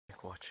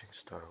watching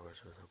Star Wars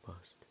with a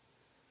bust.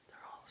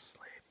 They're all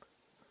asleep.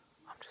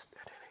 I'm just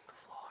editing the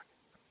vlog.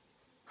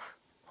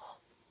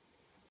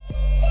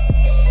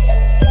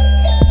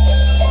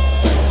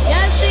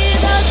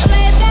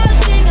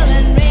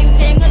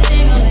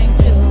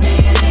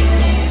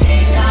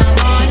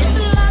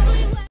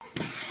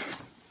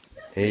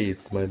 Hey,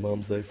 it's my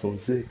mom's iPhone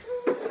 6.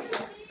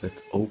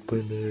 Let's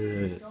open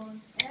it.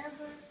 Don't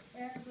ever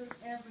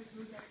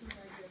do that to my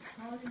dad.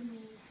 Calling me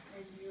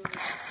and you're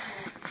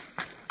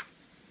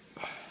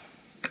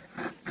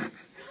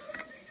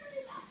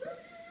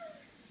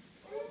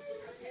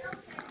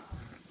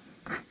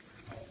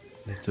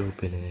Let's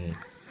open it.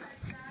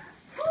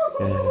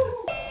 Yeah.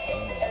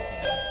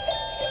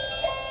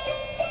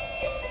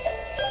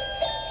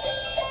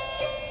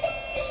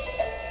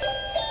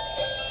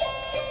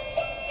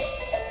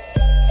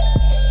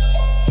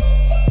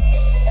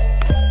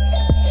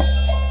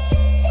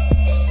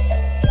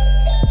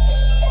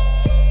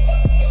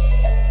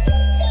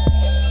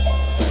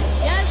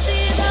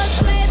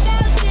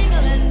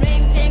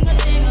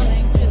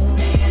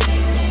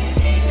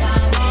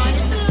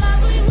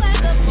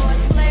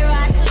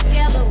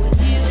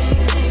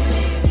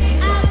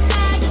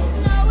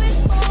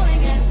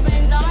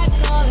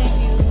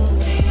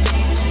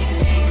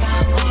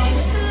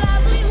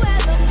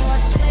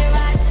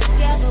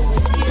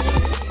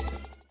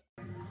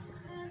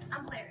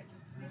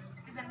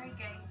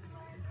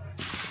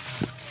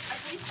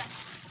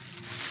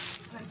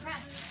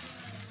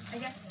 I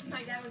guess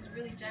my dad was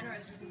really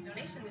generous with his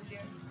donation this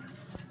year.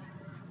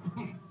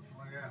 Oh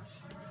yeah.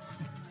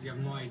 You have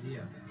no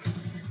idea.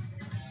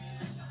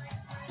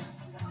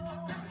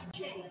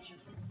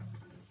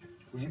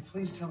 Will you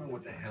please tell me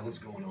what the hell is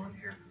going on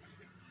here?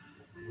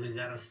 We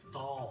got a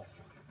stall.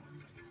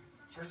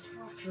 Just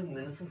for a few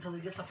minutes until we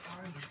get the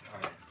party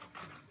started.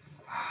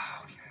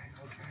 Ah,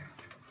 okay.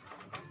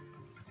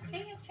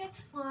 See, it's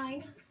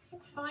fine.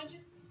 It's fine.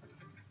 Just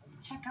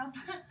check up.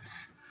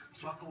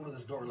 So I'll go over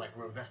this door like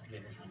we're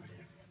investigating something.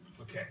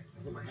 Okay,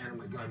 I'll put my hand on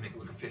my gun and make it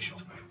look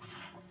official.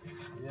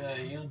 Yeah,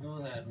 you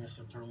do that,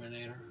 Mr.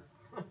 Terminator.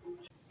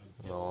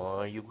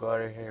 Oh, you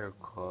got a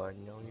haircut.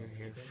 No, your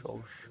hair's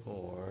so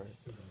short.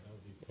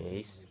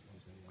 Ace.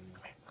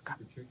 Look up.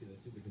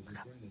 Look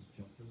up.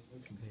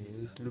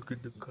 Ace, look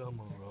at the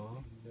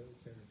camera.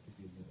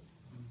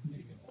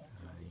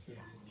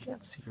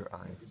 Can't see your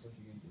eyes.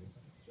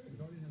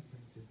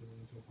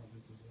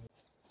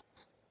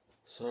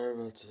 Sorry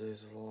about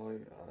today's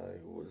vlog. I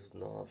was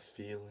not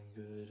feeling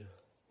good.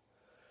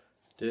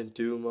 Didn't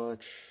do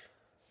much.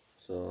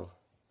 So,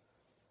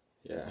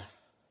 yeah.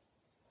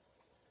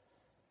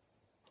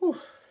 Whew.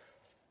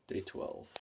 Day 12.